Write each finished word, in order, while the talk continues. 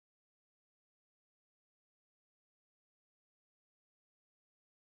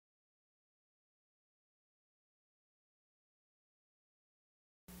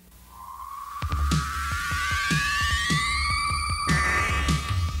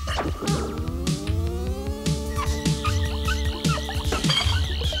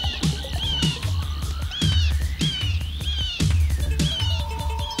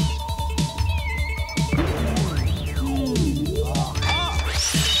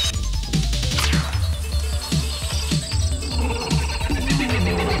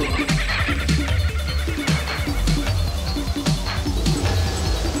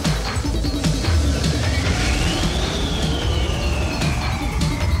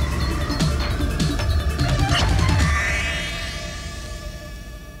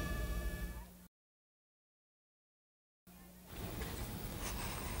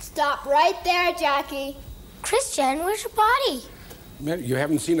Stop right there, Jackie. Christian, where's your body? You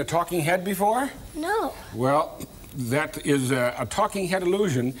haven't seen a talking head before? No. Well, that is a talking head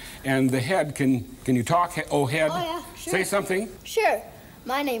illusion, and the head, can you talk, oh head? Oh, yeah, sure. Say something. Sure.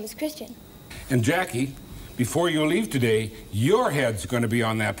 My name is Christian. And Jackie, before you leave today, your head's going to be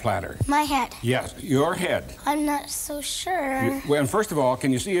on that platter. My head? Yes, your head. I'm not so sure. Well, and first of all,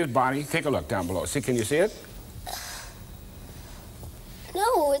 can you see his body? Take a look down below. See, can you see it?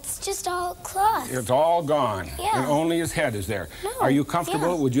 No, it's just all cloth. It's all gone. Yeah. And only his head is there. No. Are you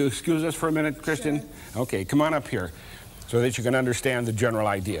comfortable? Yeah. Would you excuse us for a minute, Christian? Sure. Okay, come on up here so that you can understand the general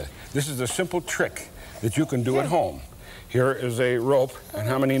idea. This is a simple trick that you can do at home. Here is a rope, and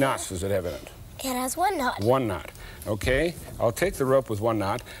how many knots does it have in it? It has one knot. One knot. Okay, I'll take the rope with one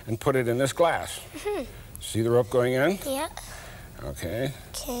knot and put it in this glass. See the rope going in? Yeah. Okay.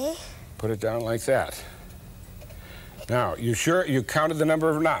 Okay. Put it down like that. Now, you sure you counted the number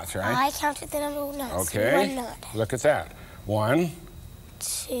of knots, right? I counted the number of knots. Okay. One knot. Look at that. 1,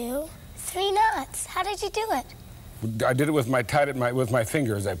 2, 3 knots. How did you do it? I did it with with my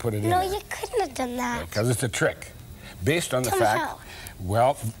fingers. I put it in. No, there. you couldn't have done that. Because it's a trick, based on the Tell me fact. how.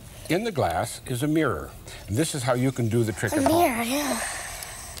 Well, in the glass is a mirror. And this is how you can do the trick at home. A mirror, yeah.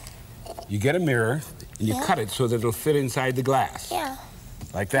 You get a mirror and you cut it so that it'll fit inside the glass. Yeah.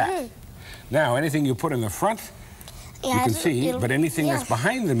 Like that. Now, anything you put in the front, you can see, but anything that's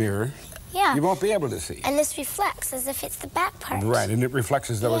behind the mirror, you won't be able to see. And this reflects as if it's the back part. Right, and it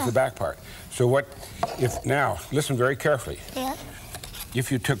reflects as though it's the back part. So now, listen very carefully. Yeah.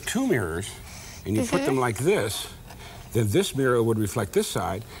 If you took 2 mirrors and you put them like this, then this mirror would reflect this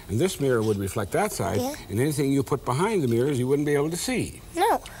side, and this mirror would reflect that side, and anything you put behind the mirrors, you wouldn't be able to see.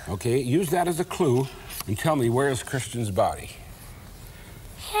 No. Okay, use that as a clue, and tell me, where is Christian's body?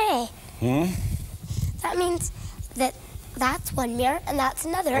 Hey. That means that that's one mirror and that's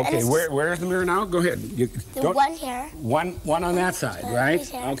another. Okay, and where's the mirror now? Go ahead. One here. One on that side, right?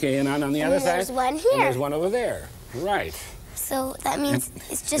 Okay, and on the other side? There's one here. And there's one over there. Right. So that means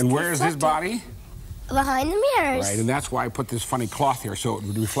it's just And where is his body? Behind the mirrors. Right, and that's why I put this funny cloth here so it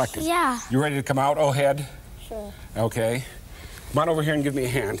would reflect it. Yeah. You ready to come out, oh head? Sure. Okay. Come on over here and give me a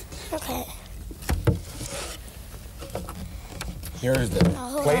hand. Okay. Here's the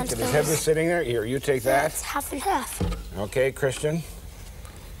plate that his head was sitting there. Here, you take that. It's half and half. Okay, Christian.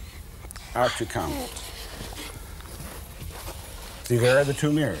 Out you come. See, there are the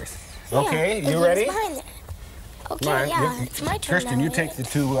 2 mirrors. Okay, you ready? Okay, yeah, it's my turn. Christian, you take the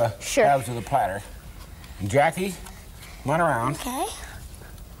 2 halves of the platter. And Jackie, come on around. Okay.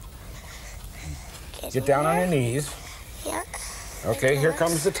 Get down on your knees. Yeah. Okay, here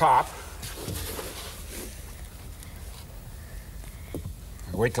comes the top.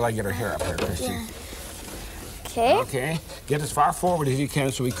 Wait till I get her hair up here, Christian. Yeah. Okay. Okay. Get as far forward as you can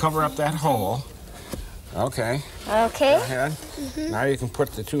so we cover up that hole. Okay. Okay. Go ahead. Now you can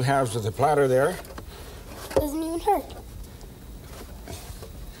put the 2 halves of the platter there. Doesn't even hurt.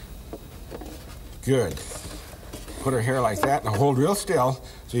 Good. Put her hair like that and hold real still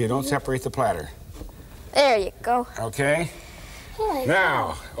so you don't separate the platter. There you go. Okay. Holy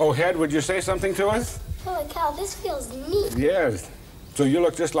now, oh head, would you say something to us? Holy cow, this feels neat. Yes. So you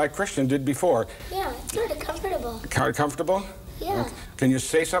look just like Christian did before. Yeah, it's sort of comfortable. Comfortable? Yeah. Okay. Can you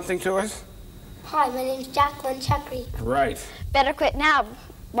say something to us? Hi, my name's Jacqueline Chakri. Right. Better quit now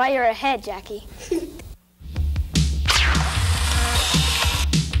while you're ahead, Jackie.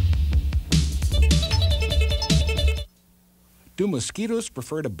 Do mosquitoes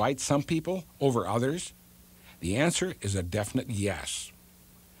prefer to bite some people over others? The answer is a definite yes.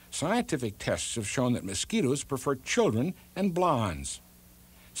 Scientific tests have shown that mosquitoes prefer children and blondes.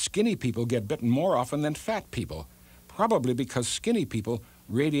 Skinny people get bitten more often than fat people, probably because skinny people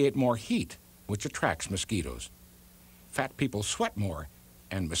radiate more heat, which attracts mosquitoes. Fat people sweat more,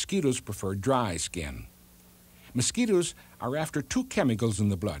 and mosquitoes prefer dry skin. Mosquitoes are after 2 chemicals in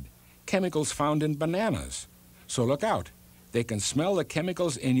the blood, chemicals found in bananas. So look out. They can smell the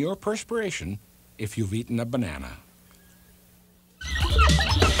chemicals in your perspiration if you've eaten a banana.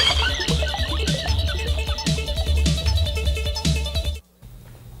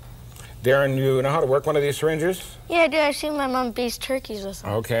 Darren, you know how to work one of these syringes? Yeah, I do. I've seen my mom baste turkeys with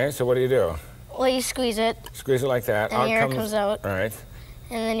them. Okay, so what do? Well, you squeeze it. Squeeze it like that. And the air comes out. All right.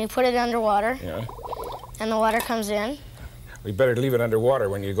 And then you put it underwater. Yeah. And the water comes in. We better leave it underwater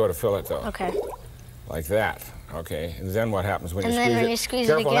when you go to fill it, though. Okay. Like that. Okay. And then what happens when you squeeze it? And then when you squeeze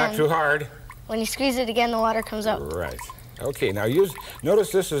it again. Careful, not too hard. When you squeeze it again, the water comes out. Right. Okay, now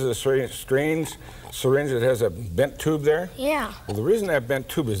notice this is a strange syringe that has a bent tube there. Yeah. Well, the reason that bent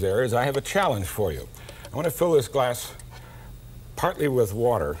tube is there is I have a challenge for you. I want to fill this glass partly with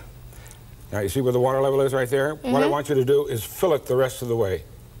water Now, you see where the water level is right there? What I want you to do is fill it the rest of the way.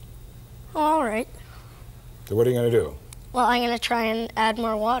 All right. So what are you going to do? Well, I'm going to try and add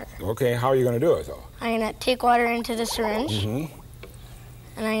more water. Okay, how are you going to do it, though? I'm going to take water into the syringe, and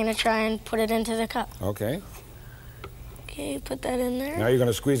I'm going to try and put it into the cup. Okay. Okay, put that in there. Now you're going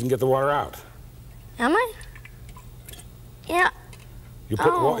to squeeze and get the water out. Am I? Yeah. You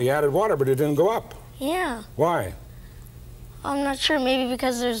you added water, but it didn't go up. Yeah. Why? I'm not sure. Maybe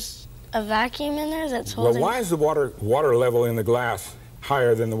because there's a vacuum in there that's holding... Well, why is the water level in the glass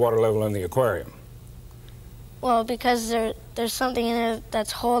higher than the water level in the aquarium? Well, because there's something in there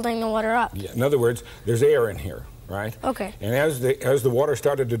that's holding the water up. Yeah, in other words, there's air in here, right? Okay. And as the water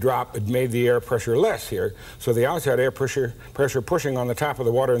started to drop, it made the air pressure less here. So the outside air pressure pushing on the top of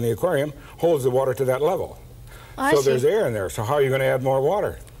the water in the aquarium holds the water to that level. Oh, so there's air in there. So how are you going to add more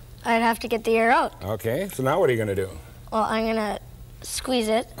water? I'd have to get the air out. Okay. So now what are you going to do? Well, I'm going to squeeze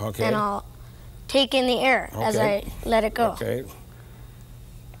it, okay, and I'll take in the air as I let it go. Okay.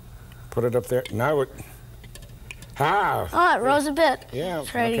 Put it up there. Now it... Ah! Oh, it rose a bit. Yeah,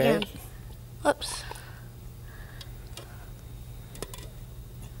 try it again. Whoops.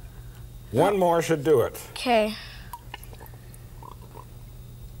 One more should do it. Okay.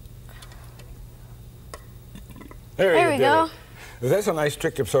 There we go. That's a nice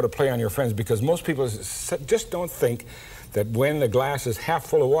trick to sort of play on your friends, because most people just don't think that when the glass is half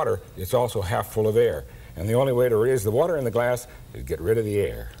full of water, it's also half full of air. And the only way to raise the water in the glass is get rid of the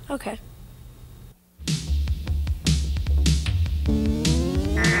air. Okay.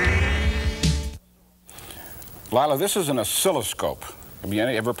 Lila, this is an oscilloscope. Have you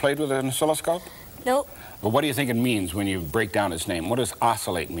ever played with an oscilloscope? Nope. Well, what do you think it means when you break down its name? What does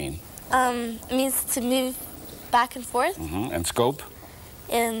oscillate mean? It means to move back and forth. And scope?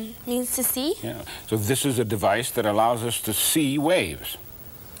 And means to see. Yeah. So this is a device that allows us to see waves.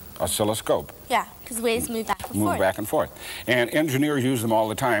 Oscilloscope. Yeah, because waves move back and forth. Move back and forth. And engineers use them all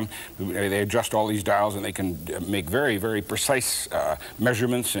the time. They adjust all these dials, and they can make very, very precise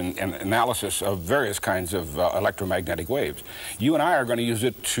measurements and analysis of various kinds of electromagnetic waves. You and I are going to use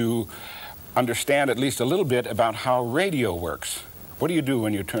it to understand at least a little bit about how radio works. What do you do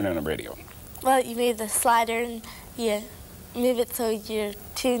when you turn on a radio? Well, you move the slider and you move it so you're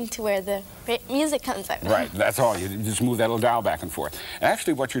tuned to where the music comes out. Right, that's all. You just move that little dial back and forth.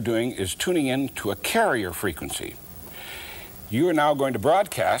 Actually, what you're doing is tuning in to a carrier frequency. You are now going to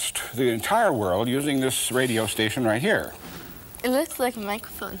broadcast the entire world using this radio station right here. It looks like a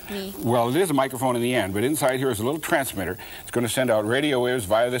microphone to me. Well, it is a microphone in the end, but inside here is a little transmitter. It's going to send out radio waves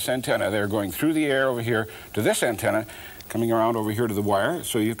via this antenna. They're going through the air over here to this antenna, coming around over here to the wire,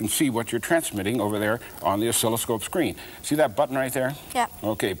 so you can see what you're transmitting over there on the oscilloscope screen. See that button right there? Yeah.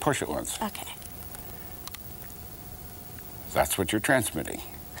 Okay, push it once. Okay. That's what you're transmitting.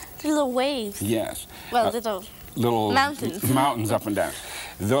 They're little waves. Yes. Well, little mountains. Mountains up and down.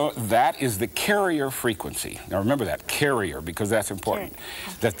 That is the carrier frequency. Now remember that, carrier, because that's important.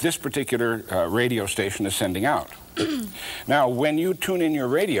 Sure. That this particular radio station is sending out. Now, when you tune in your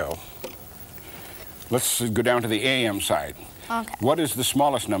radio, let's go down to the AM side. Okay. What is the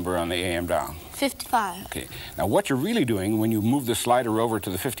smallest number on the AM dial? 55. Okay. Now, what you're really doing when you move the slider over to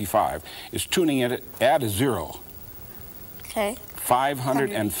the 55 is tuning it at a zero. Okay.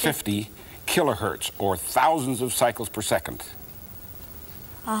 550 kilohertz, or thousands of cycles per second.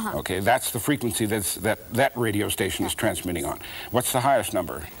 Okay, that's the frequency that radio station is transmitting on. What's the highest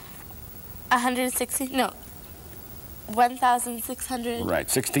number? 160, no, 1,600. Right,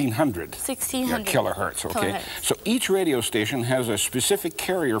 1,600. 1,600 kilohertz, okay? Kilohertz. So each radio station has a specific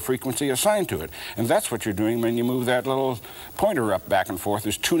carrier frequency assigned to it, and that's what you're doing when you move that little pointer up back and forth,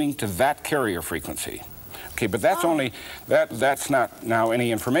 is tuning to that carrier frequency. Okay, but that's only, that's not now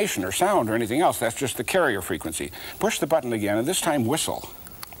any information or sound or anything else. That's just the carrier frequency. Push the button again, and this time whistle.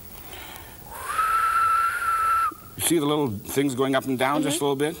 You see the little things going up and down just a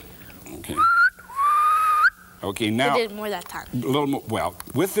little bit? Okay. Okay, now... I did more that time. A little more, well,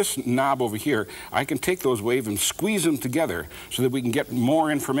 with this knob over here, I can take those waves and squeeze them together so that we can get more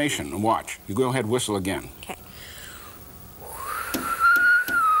information. And watch. You go ahead, whistle again. Okay.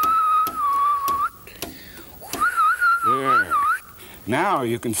 There. Now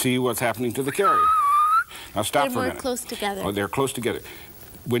you can see what's happening to the carrier. Now stop for a minute. They're more close together. Oh, they're close together.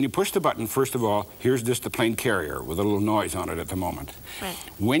 When you push the button, first of all, here's just the plain carrier with a little noise on it at the moment. Right.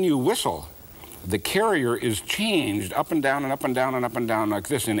 When you whistle, the carrier is changed up and down and up and down and up and down like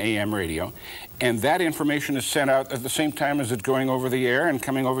this in AM radio, and that information is sent out at the same time as it's going over the air and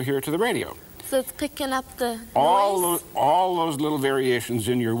coming over here to the radio. So it's picking up the All those little variations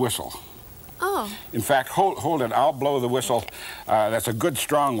in your whistle. Oh. In fact, hold it. I'll blow the whistle. That's a good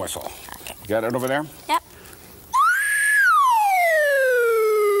strong whistle. Okay. You got it over there? Yep.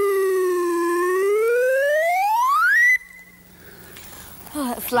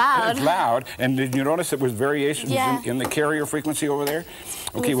 Oh, it's loud. It's loud. And did you notice there was variations in the carrier frequency over there?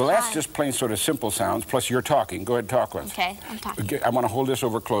 Okay, well, that's just plain sort of simple sounds, plus you're talking. Go ahead and talk with us. Okay, I'm talking. Okay, I want to hold this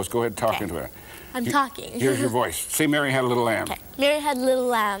over close. Go ahead and talk into it. I'm talking. Here's your voice. Say Mary had a little lamb. Okay. Mary had a little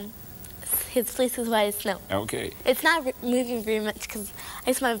lamb. His fleece was white as snow. Okay. It's not moving very much because I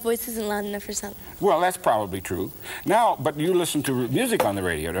guess my voice isn't loud enough or something. Well, that's probably true. Now, but you listen to music on the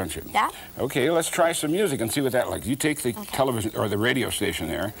radio, don't you? Yeah. Okay, let's try some music and see what that like. You take the television or the radio station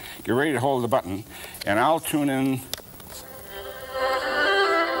there, get ready to hold the button, and I'll tune in.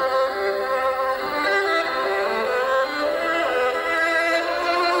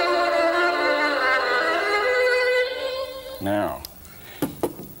 Now,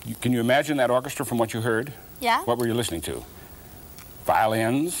 can you imagine that orchestra from what you heard? Yeah. What were you listening to?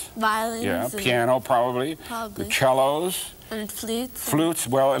 Violins? Violins. Yeah, piano probably. Probably. The cellos. And flutes. Flutes,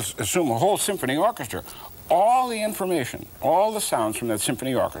 well, assume a whole symphony orchestra. All the information, all the sounds from that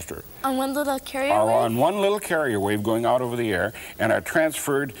symphony orchestra On one little carrier are wave? on one little carrier wave going out over the air and are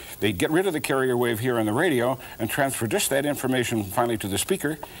transferred. They get rid of the carrier wave here on the radio and transfer just that information finally to the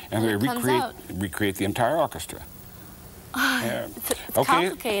speaker, and they recreate the entire orchestra. It's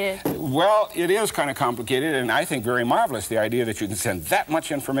complicated. Well, it is kind of complicated, and I think very marvelous, the idea that you can send that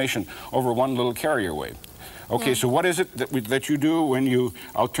much information over one little carrier wave. Okay, so what is it that you do when you...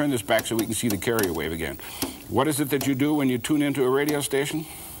 I'll turn this back so we can see the carrier wave again. What is it that you do when you tune into a radio station?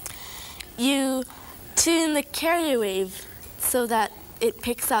 You tune the carrier wave so that it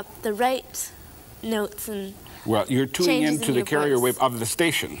picks up the right notes and Well, you're tuning into the carrier wave of the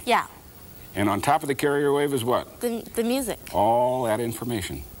station. Yeah. And on top of the carrier wave is what? The music. All that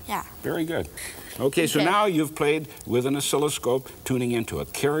information. Yeah. Very good. Okay, so now you've played with an oscilloscope tuning into a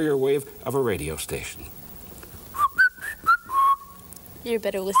carrier wave of a radio station. You're a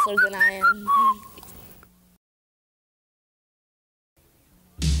better whistler than I am.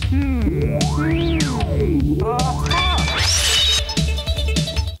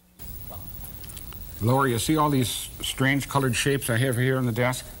 Laura, you see all these strange colored shapes I have here on the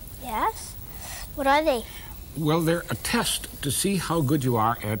desk? Yes? What are they? Well, they're a test to see how good you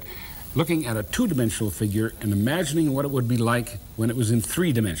are at looking at a two-dimensional figure and imagining what it would be like when it was in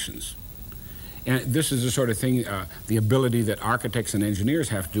 3 dimensions. And this is the sort of thing, the ability that architects and engineers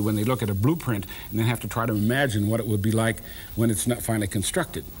have to do when they look at a blueprint and then have to try to imagine what it would be like when it's not finally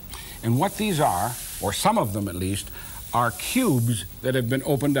constructed. And what these are, or some of them at least, are cubes that have been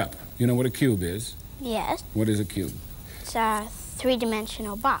opened up. You know what a cube is? Yes. What is a cube? It's a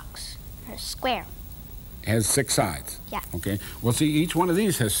 3-dimensional box, or a square. It has 6 sides. Yeah. Okay. Well, see, each one of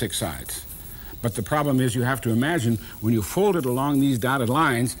these has 6 sides. But the problem is you have to imagine when you fold it along these dotted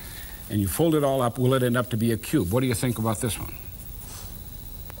lines and you fold it all up, will it end up to be a cube? What do you think about this one?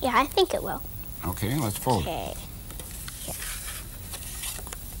 Yeah, I think it will. Okay, let's fold it. Okay. Here.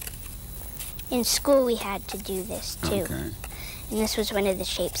 In school, we had to do this, too. Okay. And this was one of the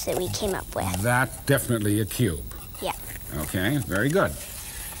shapes that we came up with. That's definitely a cube. Yeah. Okay, very good.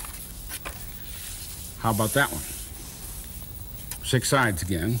 How about that one? 6 sides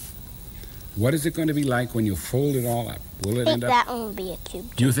again. What is it going to be like when you fold it all up? Will it end up... that one will be a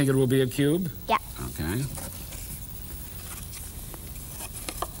cube. Do you think it will be a cube? Yeah. Okay.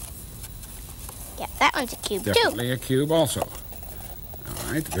 Yeah, that one's a cube, Definitely a cube also.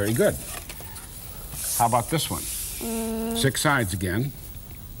 All right, very good. How about this one? 6 sides again.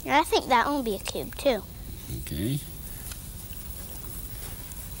 Yeah, I think that one will be a cube, too. Okay.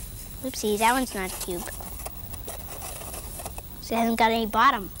 Oopsie, that one's not a cube. So it hasn't got any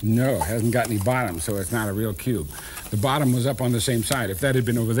bottom. No, it hasn't got any bottom, so it's not a real cube. The bottom was up on the same side. If that had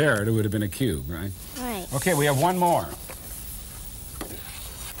been over there, it would have been a cube, right? Right. Okay, we have one more.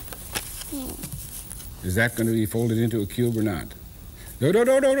 Is that going to be folded into a cube or not? No,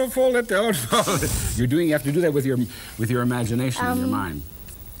 don't fold it, don't fold it. You have to do that with your imagination in your mind.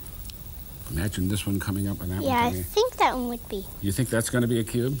 Imagine this one coming up and that one Yeah, I coming. think that one would be. You think that's going to be a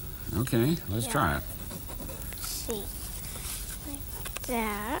cube? Okay, let's try it. Let's see. Like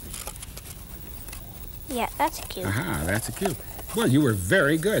that. Yeah, that's a cube. Aha, that's a cube. Well, you were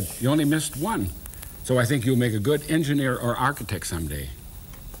very good. You only missed one. So I think you'll make a good engineer or architect someday.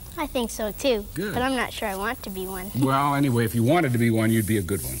 I think so, too. Good. But I'm not sure I want to be one. Well, anyway, if you wanted to be one, you'd be a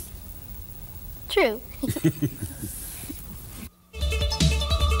good one. True.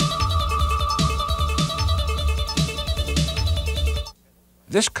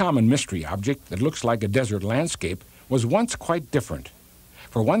 This common mystery object that looks like a desert landscape was once quite different.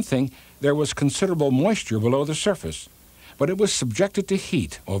 For one thing, there was considerable moisture below the surface. but it was subjected to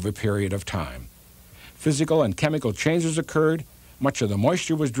heat over a period of time. Physical and chemical changes occurred, much of the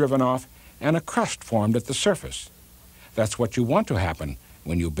moisture was driven off, and a crust formed at the surface. That's what you want to happen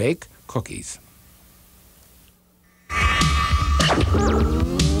when you bake cookies.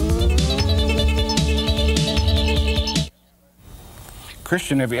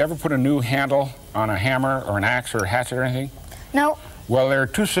 Christian, have you ever put a new handle on a hammer or an axe or a hatchet or anything? No. Well, there are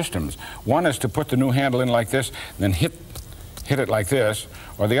two systems. One is to put the new handle in like this, then hit it like this,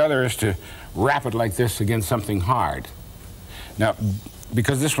 or the other is to wrap it like this against something hard. Now,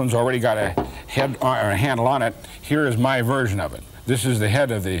 because this one's already got a head or a handle on it, here is my version of it. This is the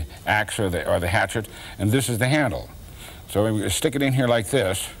head of the axe or the hatchet, and this is the handle. So we stick it in here like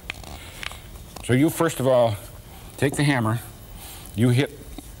this. So you first of all take the hammer, you hit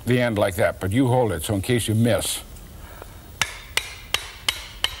the end like that, but you hold it so in case you miss.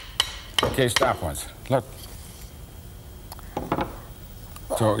 Okay, stop once. Look.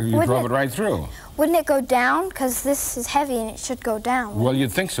 So you drove it right through. Wouldn't it go down? Because this is heavy and it should go down. Well,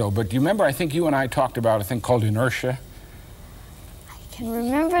 you'd think so, but you remember, I think you and I talked about a thing called inertia. I can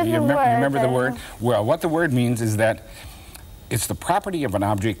remember the word. You remember the word? Well, what the word means is that it's the property of an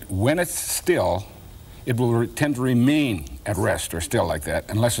object when it's still, it will tend to remain at rest or still like that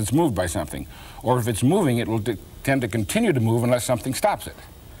unless it's moved by something. Or if it's moving, it will tend to continue to move unless something stops it.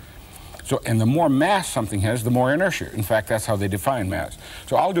 So, and the more mass something has, the more inertia. In fact, that's how they define mass.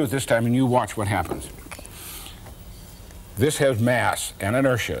 So I'll do it this time and you watch what happens. This has mass and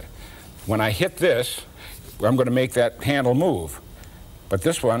inertia. When I hit this, I'm going to make that handle move. But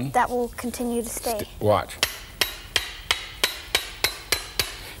this one... That will continue to stay. Watch.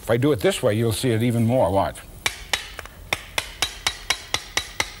 If I do it this way, you'll see it even more. Watch.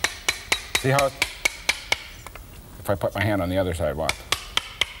 See how it... If I put my hand on the other side, watch.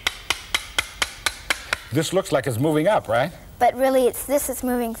 This looks like it's moving up, right? But really, it's this that's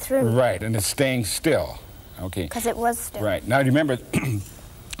moving through. Right, and it's staying still. Okay. Because it was still. Right. Now, do you remember,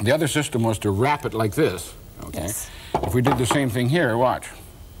 the other system was to wrap it like this. Okay. Yes. If we did the same thing here, watch.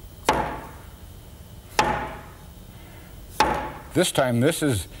 This time, this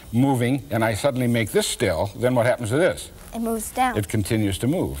is moving, and I suddenly make this still, then what happens to this? It moves down. It continues to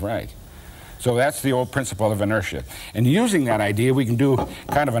move, right. So that's the old principle of inertia. And using that idea, we can do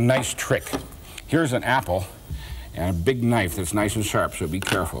kind of a nice trick. Here's an apple and a big knife that's nice and sharp, so be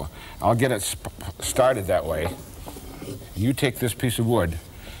careful. I'll get it started that way. You take this piece of wood.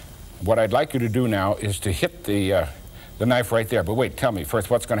 What I'd like you to do now is to hit the knife right there. But wait, tell me first,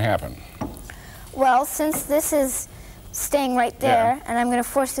 what's going to happen? Well, since this is staying right there, and I'm going to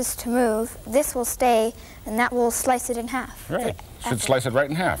force this to move, this will stay, and that will slice it in half. Right. Should slice it right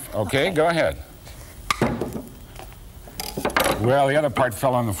in half. Okay, go ahead. Well, the other part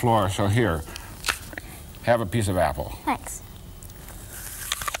fell on the floor, so here. Have a piece of apple. Thanks.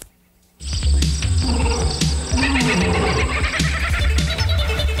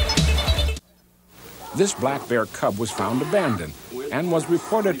 This black bear cub was found abandoned and was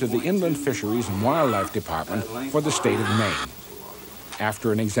reported to the Inland Fisheries and Wildlife Department for the state of Maine.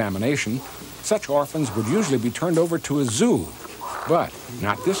 After an examination, such orphans would usually be turned over to a zoo, but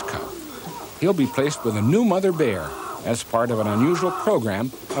not this cub. He'll be placed with a new mother bear as part of an unusual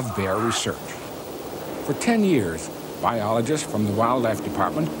program of bear research. For 10 years, biologists from the Wildlife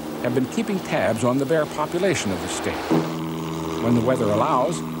Department have been keeping tabs on the bear population of the state. When the weather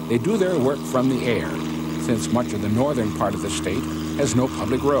allows, they do their work from the air, since much of the northern part of the state has no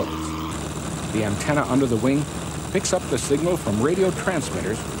public roads. The antenna under the wing picks up the signal from radio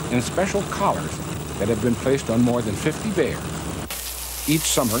transmitters in special collars that have been placed on more than 50 bears. Each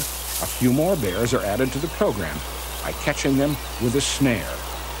summer, a few more bears are added to the program by catching them with a snare.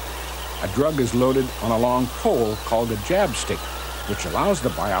 A drug is loaded on a long pole called a jab stick, which allows the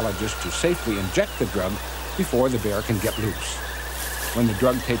biologist to safely inject the drug before the bear can get loose. When the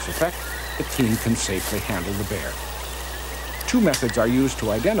drug takes effect, the team can safely handle the bear. Two methods are used to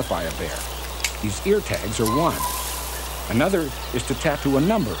identify a bear. These ear tags are one. Another is to tattoo a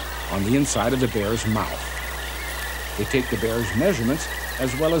number on the inside of the bear's mouth. They take the bear's measurements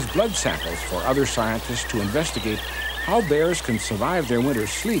as well as blood samples for other scientists to investigate how bears can survive their winter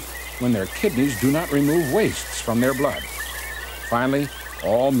sleep when their kidneys do not remove wastes from their blood. Finally,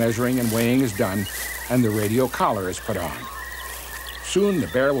 all measuring and weighing is done, and the radio collar is put on. Soon, the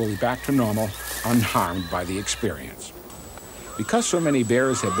bear will be back to normal, unharmed by the experience. Because so many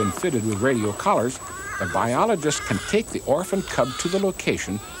bears have been fitted with radio collars, the biologist can take the orphan cub to the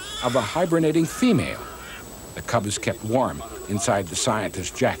location of a hibernating female. The cub is kept warm inside the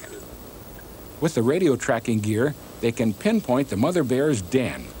scientist's jacket. With the radio tracking gear, they can pinpoint the mother bear's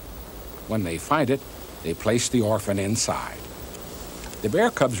den. When they find it, They place the orphan inside. The bear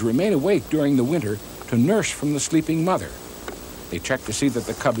cubs remain awake during the winter to nurse from the sleeping mother. They check to see that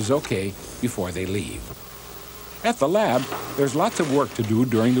the cub is okay before they leave. At the lab, there's lots of work to do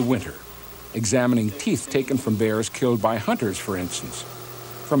during the winter. Examining teeth taken from bears killed by hunters, for instance.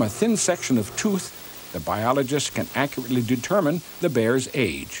 From a thin section of tooth, the biologists can accurately determine the bear's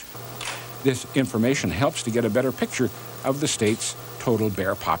age. This information helps to get a better picture of the state's total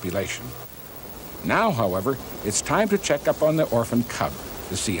bear population. Now, however, it's time to check up on the orphan cub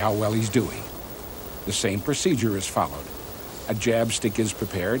to see how well he's doing. The same procedure is followed. A jab stick is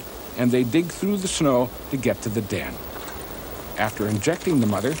prepared, and they dig through the snow to get to the den. After injecting the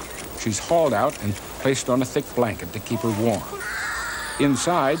mother, she's hauled out and placed on a thick blanket to keep her warm.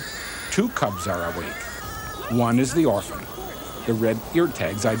 Inside, 2 cubs are awake. One is the orphan. The red ear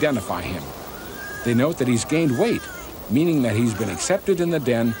tags identify him. They note that he's gained weight, meaning that he's been accepted in the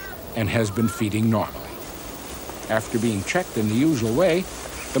den and has been feeding normally. After being checked in the usual way,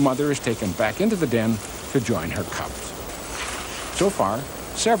 the mother is taken back into the den to join her cubs. So far,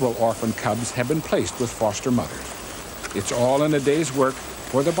 several orphan cubs have been placed with foster mothers. It's all in a day's work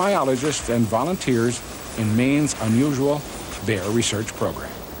for the biologists and volunteers in Maine's unusual bear research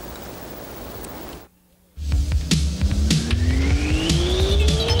program.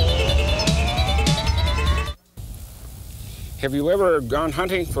 Have you ever gone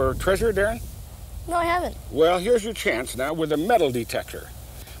hunting for treasure, Darren? No, I haven't. Well, here's your chance now with a metal detector.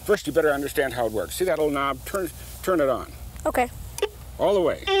 First, you better understand how it works. See that little knob? Turn it on. Okay. All the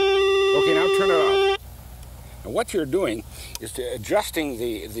way. Okay, now turn it off. And what you're doing is adjusting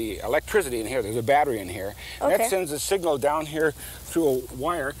the electricity in here. There's a battery in here. Okay. That sends a signal down here through a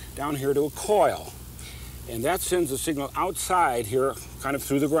wire down here to a coil. And that sends a signal outside here, kind of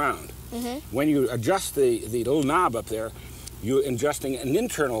through the ground. Mm-hmm. When you adjust the little knob up there, you're adjusting an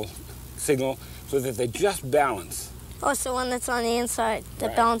internal signal so that they just balance. Oh, it's the one that's on the inside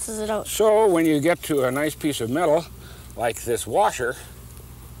that balances it out. So when you get to a nice piece of metal, like this washer,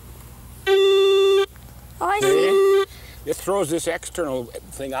 oh, I see. It throws this external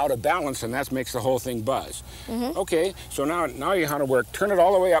thing out of balance, and that makes the whole thing buzz. Mm-hmm. Okay, so now you know how to work. Turn it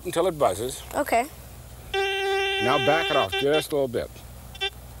all the way up until it buzzes. Okay. Now back it off just a little bit.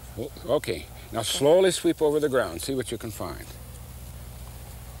 Okay, now slowly sweep over the ground. See what you can find.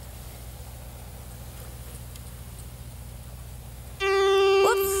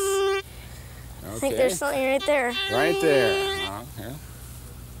 Whoops. Okay. I think there's something right there. Right there. Yeah.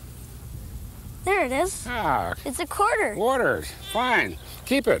 There it is. Ah. It's a quarter. Quarters. Fine.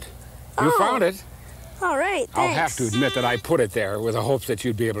 Keep it. You found it. All right, thanks. I'll have to admit that I put it there with the hopes that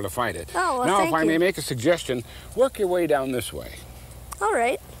you'd be able to find it. Oh, well, now, if I may you. make a suggestion, work your way down this way. All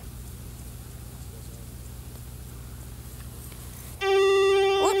right.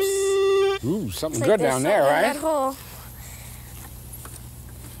 Whoops. Ooh, something Looks good like down there, something in right? that hole.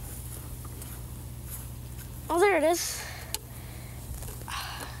 Oh, there it is.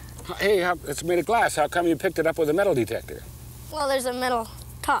 Hey, it's made of glass. How come you picked it up with a metal detector? Well, there's a metal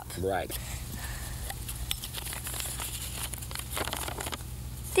top. Right.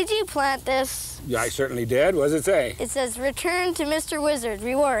 Did you plant this? Yeah, I certainly did. What does it say? It says, return to Mr. Wizard,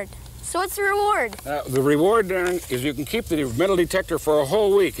 reward. So what's the reward? The reward, Darren, is you can keep the metal detector for a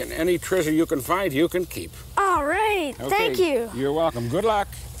whole week, and any treasure you can find, you can keep. All right, Okay. thank you. You're welcome. Good luck.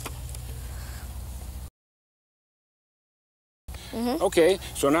 Mm-hmm. Okay,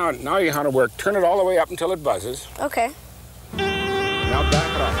 so now you know how to work. Turn it all the way up until it buzzes. Okay. Now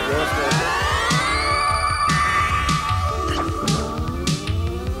back it off.